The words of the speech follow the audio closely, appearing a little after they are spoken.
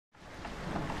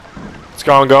What's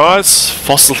going on, guys?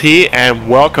 Fossil here, and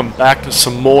welcome back to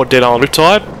some more Dead Island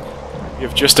Riptide. We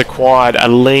have just acquired a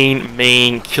lean,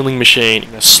 mean killing machine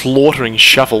in a slaughtering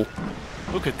shovel.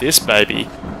 Look at this baby.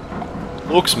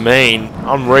 Looks mean.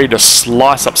 I'm ready to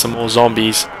slice up some more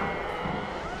zombies.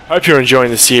 Hope you're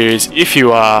enjoying the series. If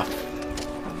you are,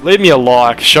 leave me a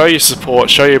like, show your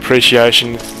support, show your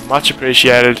appreciation. Much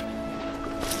appreciated.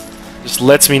 Just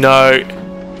lets me know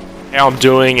how I'm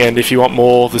doing and if you want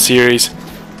more of the series.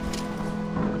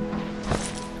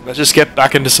 Let's just get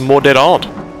back into some more Dead Island.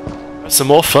 Have some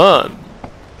more fun.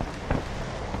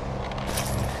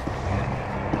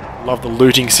 Love the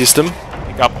looting system.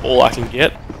 Pick up all I can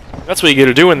get. That's what you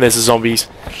gotta do when there's a zombies.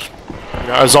 You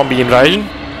know, a zombie invasion.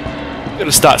 You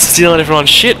gotta start stealing everyone's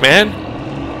shit, man.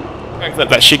 Don't let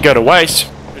that shit go to waste.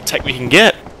 You gotta take what you can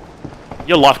get.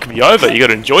 Your life could be over. You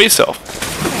gotta enjoy yourself.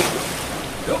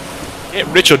 Get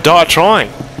rich or die trying.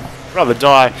 I'd rather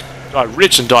die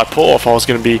rich than die poor if I was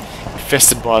gonna be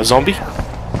infested by a zombie.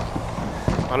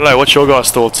 I don't know, what's your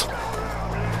guys' thoughts?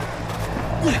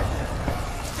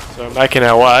 So we're making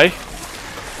our way.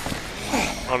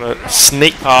 I'm gonna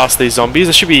sneak past these zombies.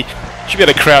 I should be able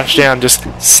to crouch down, just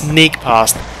sneak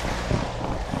past.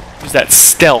 Use that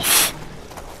stealth.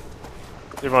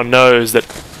 Everyone knows that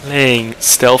playing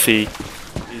stealthy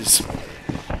is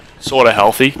sort of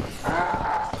healthy.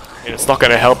 And it's not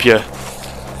gonna help you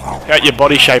out your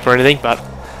body shape or anything, but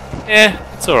yeah,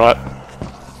 it's alright.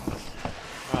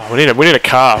 We need a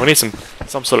car. We need some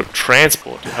sort of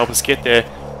transport to help us get there.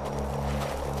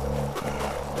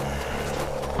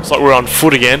 Looks like we're on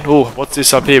foot again. Oh, what's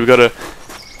this up here? We got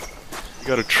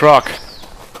a truck,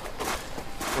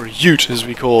 or a ute, as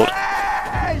we call it.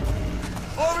 Hey!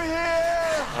 Over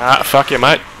here! Ah, fuck you,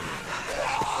 mate.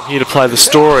 I'm here to play the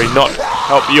story, not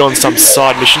help you on some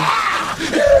side mission.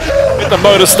 Get the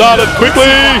motor started quickly!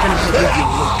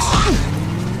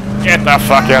 Get the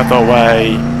fuck out the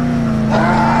way.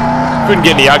 Couldn't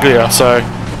get any uglier, so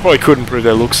probably could improve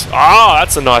their looks. Ah,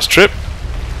 that's a nice trip.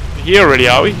 We're here already,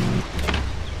 are we?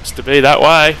 Just to be that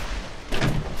way.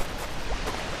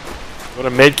 Got a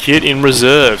med kit in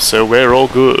reserve, so we're all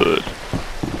good.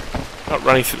 Not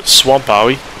running through the swamp, are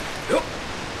we?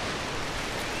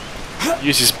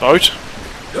 Use this boat.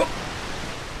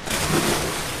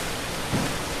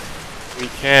 We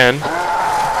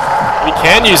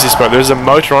can use this boat. There's a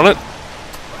motor on it.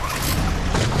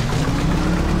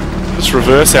 Let's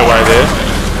reverse our way there.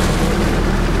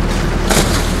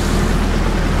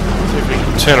 See if we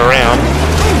can turn around.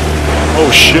 Oh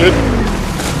shit!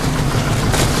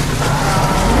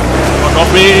 Fuck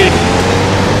off me!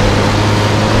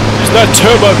 There's no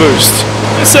turbo boost.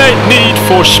 This ain't Need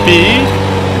for Speed.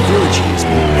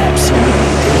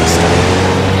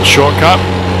 Shortcut.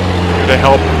 Here to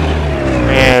help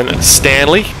man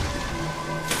Stanley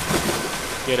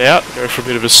get out. Go for a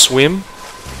bit of a swim.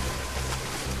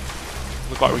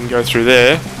 Look like we can go through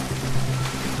there.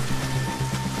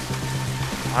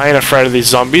 I ain't afraid of these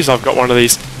zombies. I've got one of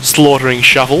these slaughtering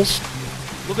shovels.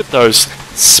 Look at those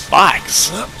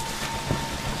spikes.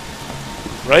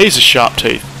 Razor sharp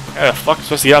teeth. How the fuck am I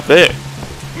supposed to get up there?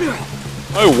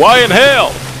 No way in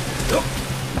hell!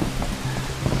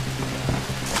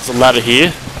 There's a ladder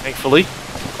here, thankfully.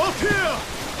 Up here!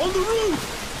 On the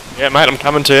roof! Yeah, mate, I'm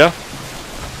coming to you.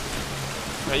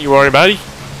 Don't you worry, buddy.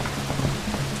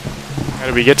 How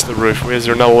do we get to the roof? Where's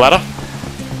there another ladder?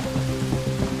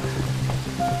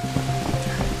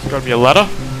 There's gotta be a ladder.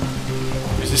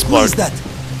 Who's this bloke? Who is that?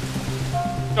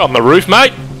 You're on the roof,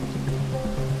 mate!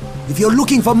 If you're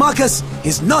looking for Marcus,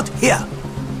 he's not here.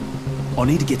 I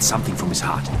need to get something from his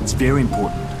heart. It's very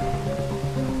important.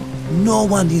 No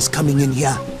one is coming in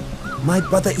here. My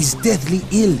brother is deathly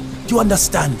ill. Do you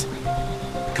understand?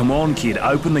 Come on, kid.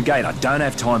 Open the gate. I don't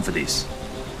have time for this.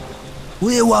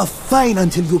 We were fine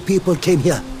until you people came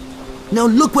here. Now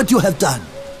look what you have done.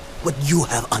 What you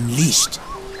have unleashed.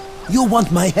 You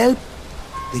want my help?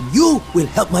 Then you will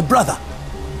help my brother.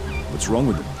 What's wrong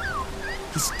with him?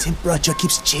 His temperature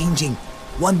keeps changing.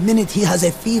 1 minute he has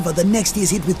a fever, the next he is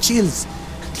hit with chills.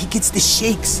 And he gets the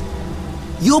shakes.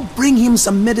 You bring him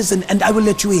some medicine and I will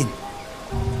let you in.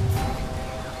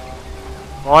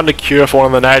 Find a cure for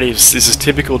one of the natives. This is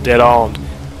typical Dead Island.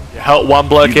 You help one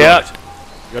bloke out,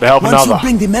 you gotta help Once another. you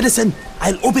bring the medicine,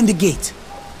 I'll open the gate.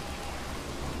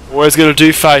 Always gotta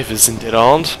do favours in Dead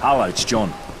Island. Hello, it's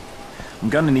John. I'm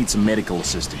going to need some medical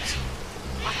assistance.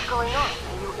 What's going on? Are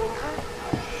you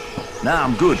injured? Nah,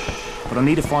 I'm good. But I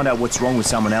need to find out what's wrong with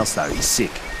someone else, though. He's sick.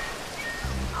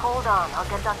 Hold on, I'll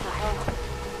get Dr. Hanson.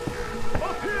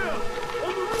 Up here!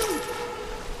 On the roof!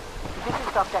 This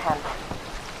is Dr. Hanson.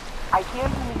 I hear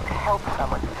you need to help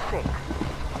someone who's sick.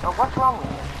 So what's wrong with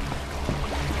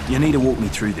you? You need to walk me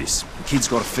through this. The kid's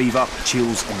got a fever,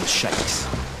 chills, and the shakes.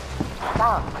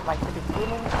 Sounds like the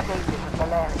beginning stages of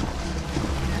malaria.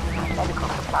 Medical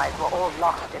supplies were all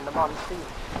lost in the monsoon.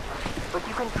 But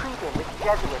you can treat him with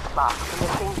Jesuit bark from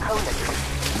the St. Kona tree.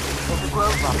 There's a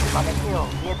grove of them on a hill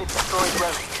near the destroyed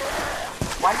road.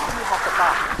 Once you have the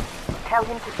bark, tell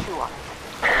him to chew on it.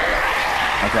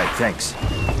 Okay, thanks.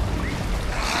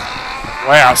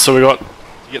 Wow, so we got to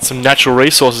get some natural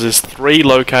resources. There's 3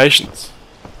 locations.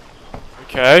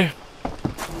 Okay.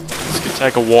 This could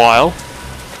take a while.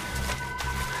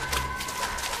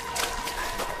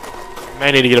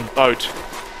 May need to get a boat.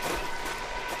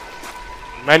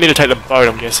 May need to take the boat,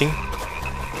 I'm guessing.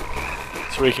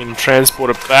 So we can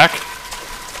transport it back.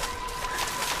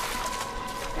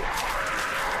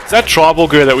 Is that tribal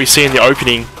gear that we see in the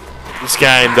opening of this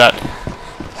game that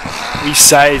we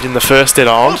saved in the first Dead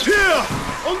Island? Up here!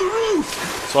 On the roof!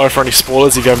 Sorry for any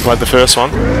spoilers if you haven't played the first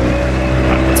one.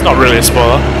 It's not really a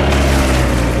spoiler.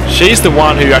 She's the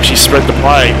one who actually spread the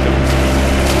plague.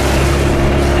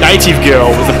 Native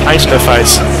girl with a paint on her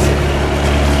face.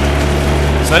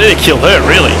 So I need to kill her,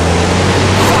 really.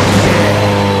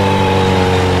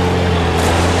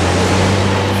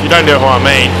 If you don't know who I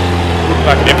mean, look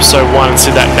back at episode 1 and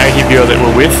see that native girl that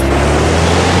we're with.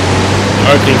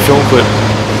 Opening film clip.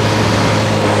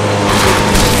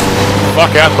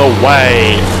 Fuck out the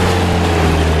way.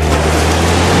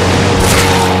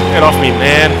 Get off me,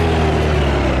 man.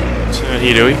 Turn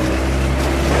here, do we?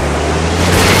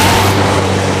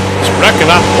 Racking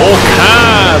up all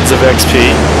kinds of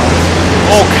XP.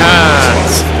 All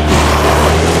kinds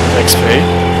of XP.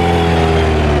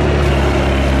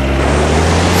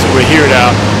 So we're here at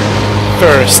our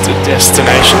first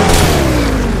destination.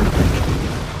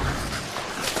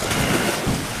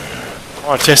 I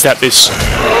want to test out this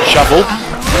shovel.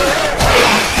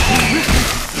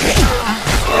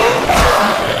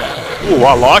 Ooh,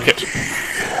 I like it.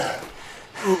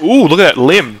 Ooh, look at that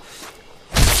limb.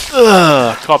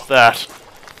 Ugh, cop that.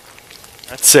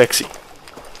 That's sexy.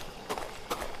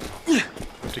 To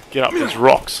get up these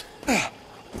rocks.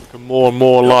 Looking more and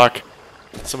more like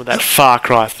some of that Far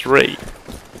Cry 3.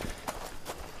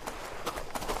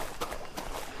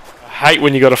 I hate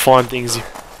when you gotta find things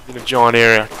in a giant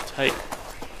area. Take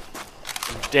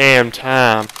some damn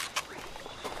time.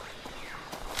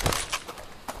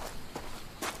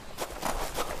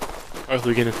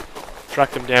 Hopefully we can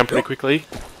track them down pretty quickly.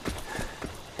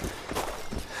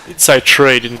 It did say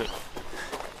tree, didn't it?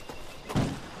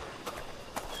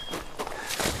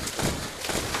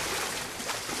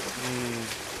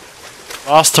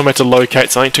 Last time I had to locate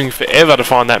something, it took me forever to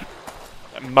find that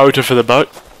motor for the boat.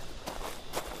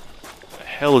 What the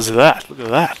hell is that? Look at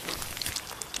that.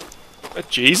 Is that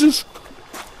Jesus?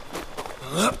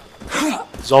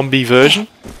 Zombie version?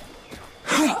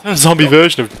 Is that a zombie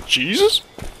version of Jesus?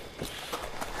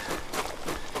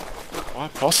 Why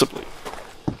possibly?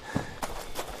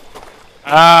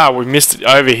 Ah, we missed it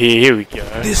over here. Here we go.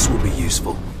 This will be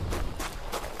useful.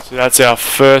 So that's our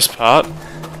first part. I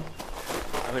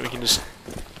think we can just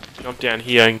jump down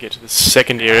here and get to the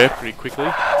second area pretty quickly.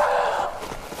 One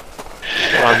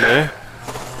there.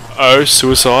 Oh,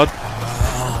 suicide.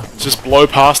 Just blow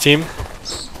past him.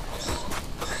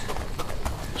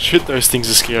 Shit, those things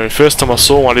are scary. First time I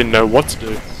saw one, I didn't know what to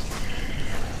do.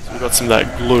 So we got some of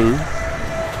that glue.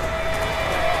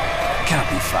 Can't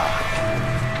be far.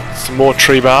 Some more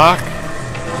tree bark.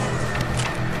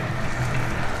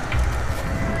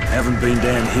 Haven't been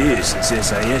down here since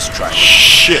SAS training.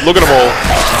 Shit, look at them all.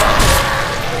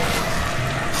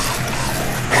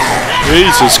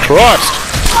 Jesus Christ.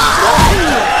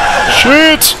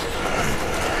 Shit.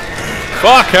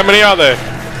 Fuck, how many are there?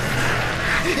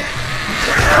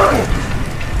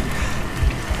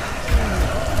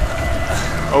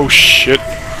 Oh shit.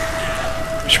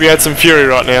 Wish we had some fury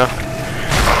right now.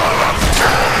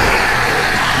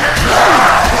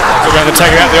 We're going to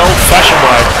take it out the old-fashioned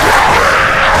way.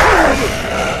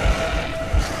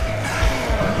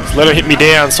 Just let it hit me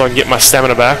down so I can get my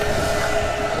stamina back.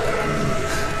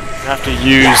 I have to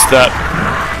use that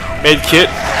med kit.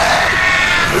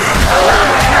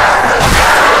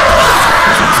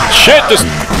 Shit, just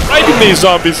raping these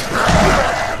zombies.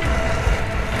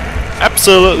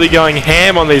 Absolutely going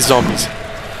ham on these zombies.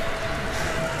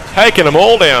 Taking them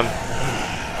all down.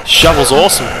 Shovel's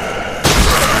awesome.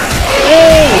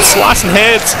 Oh, slicing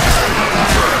heads.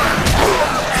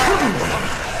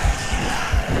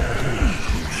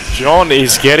 John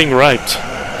is getting raped.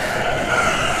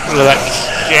 Look at that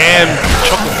jam,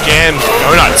 chocolate jam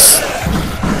donuts.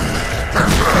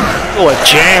 Oh, a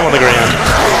jam on the ground.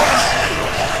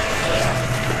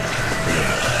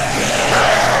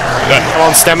 Come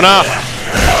on, stamina.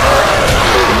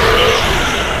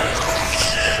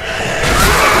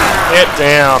 Get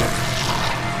down.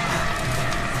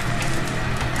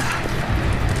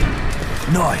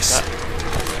 Nice.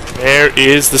 There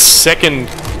is the second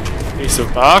piece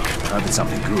of bark. Hope it's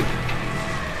something good.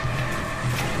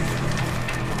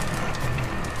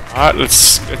 Alright,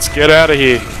 let's get out of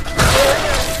here.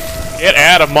 Get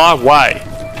out of my way.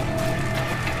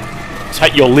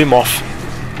 Take your limb off.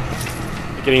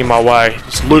 You're getting in my way.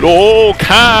 Just loot all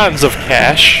kinds of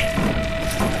cash.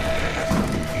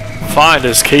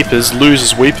 Finders, keepers,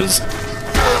 losers, weepers.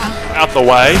 Out the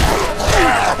way.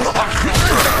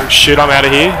 Oh shit, I'm out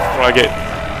of here. Before I get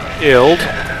killed.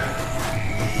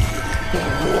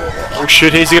 Oh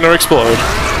shit, he's gonna explode.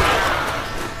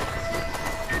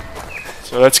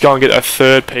 So let's go and get a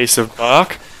third piece of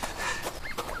bark.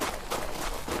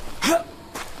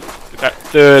 Get that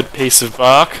third piece of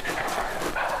bark.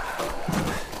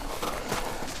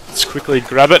 Let's quickly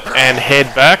grab it and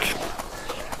head back.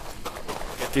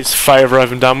 Get this favour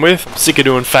over and done with. I'm sick of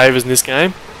doing favours in this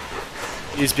game.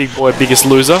 Here's big boy, biggest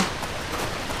loser.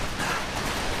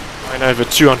 Weighing over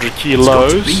 200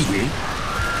 kilos.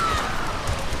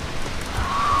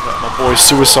 Got my boy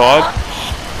Suicide.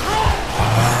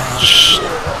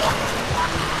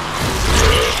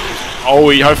 Oh,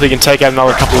 he hopefully can take out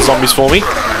another couple of zombies for me.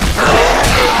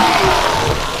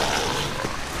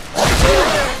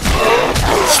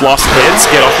 Slice the heads,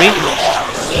 get off me.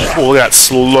 Oh, look at that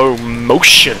slow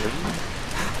motion.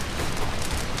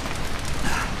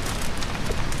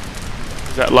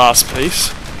 There's that last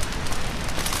piece.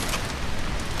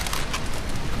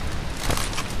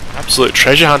 Absolute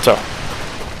treasure hunter.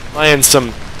 Playing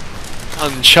some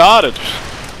Uncharted.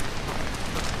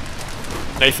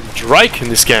 Nathan Drake in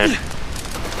this game.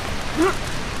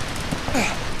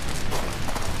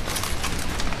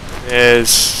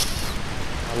 There's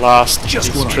my last piece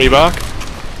of tree bark.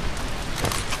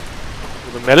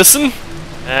 With the medicine.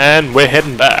 And we're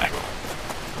heading back.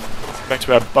 Back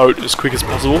to our boat as quick as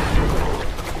possible.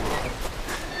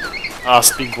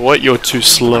 Ask big boy, you're too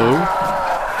slow.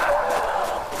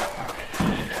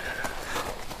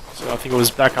 So I think it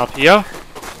was back up here.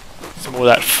 Some more of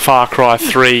that Far Cry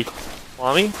 3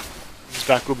 climbing. Brings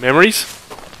back good memories.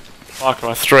 Far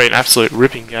Cry 3, an absolute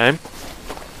ripping game.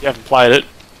 If you haven't played it,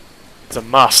 it's a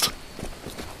must.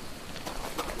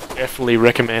 Definitely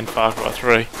recommend Far Cry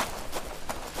 3.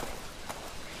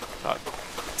 But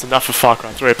it's enough of Far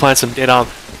Cry 3. We're playing some Dead Arm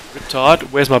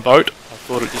Riptide. Where's my boat? I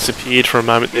thought it disappeared for a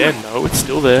moment there. No, it's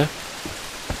still there.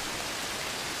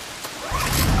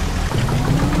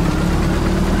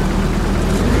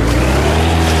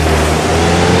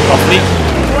 Off me.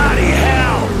 Bloody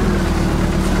hell!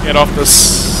 Get off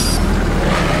this.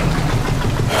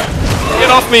 Get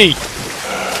off me!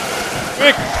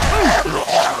 Quick!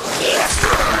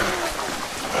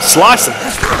 Slice him!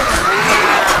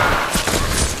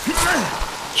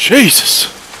 Jesus!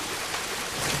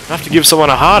 I have to give someone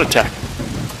a heart attack.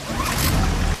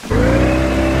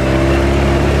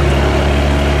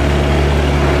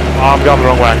 Oh, I'm going the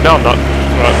wrong way. No, I'm not.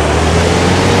 Right.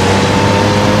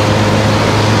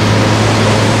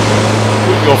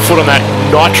 Put your foot on that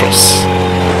nitrous.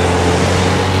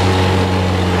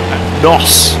 That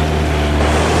nos.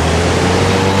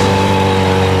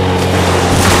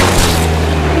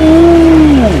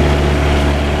 Ooh.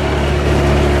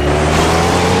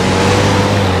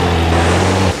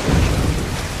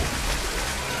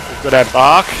 We've got our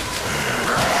bark.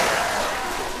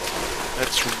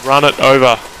 Let's run it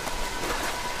over.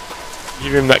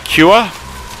 Give him that cure.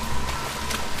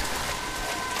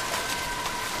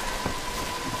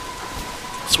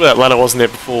 I swear that ladder wasn't there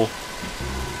before.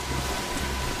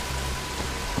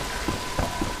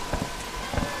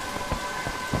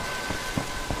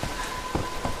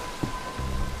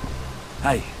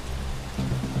 Hey,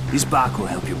 this bark will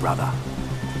help your brother.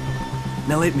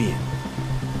 Now let me in.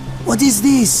 What is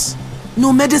this?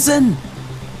 No medicine?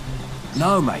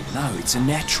 No, mate, no, it's a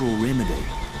natural remedy.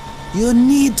 You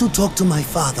need to talk to my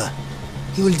father.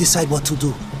 He will decide what to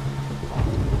do.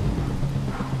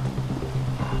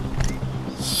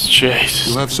 Jesus.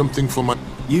 You have something for my...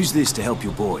 Use this to help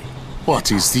your boy.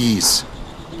 What is this?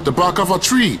 The bark of a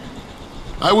tree.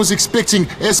 I was expecting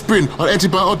aspirin or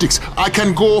antibiotics. I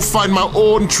can go find my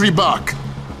own tree bark.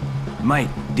 Mate,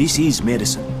 this is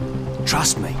medicine.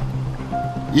 Trust me.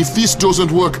 If this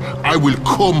doesn't work, I will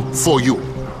come for you.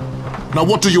 Now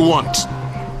what do you want?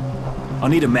 I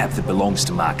need a map that belongs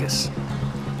to Marcus.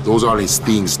 Those are his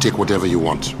things. Take whatever you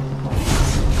want.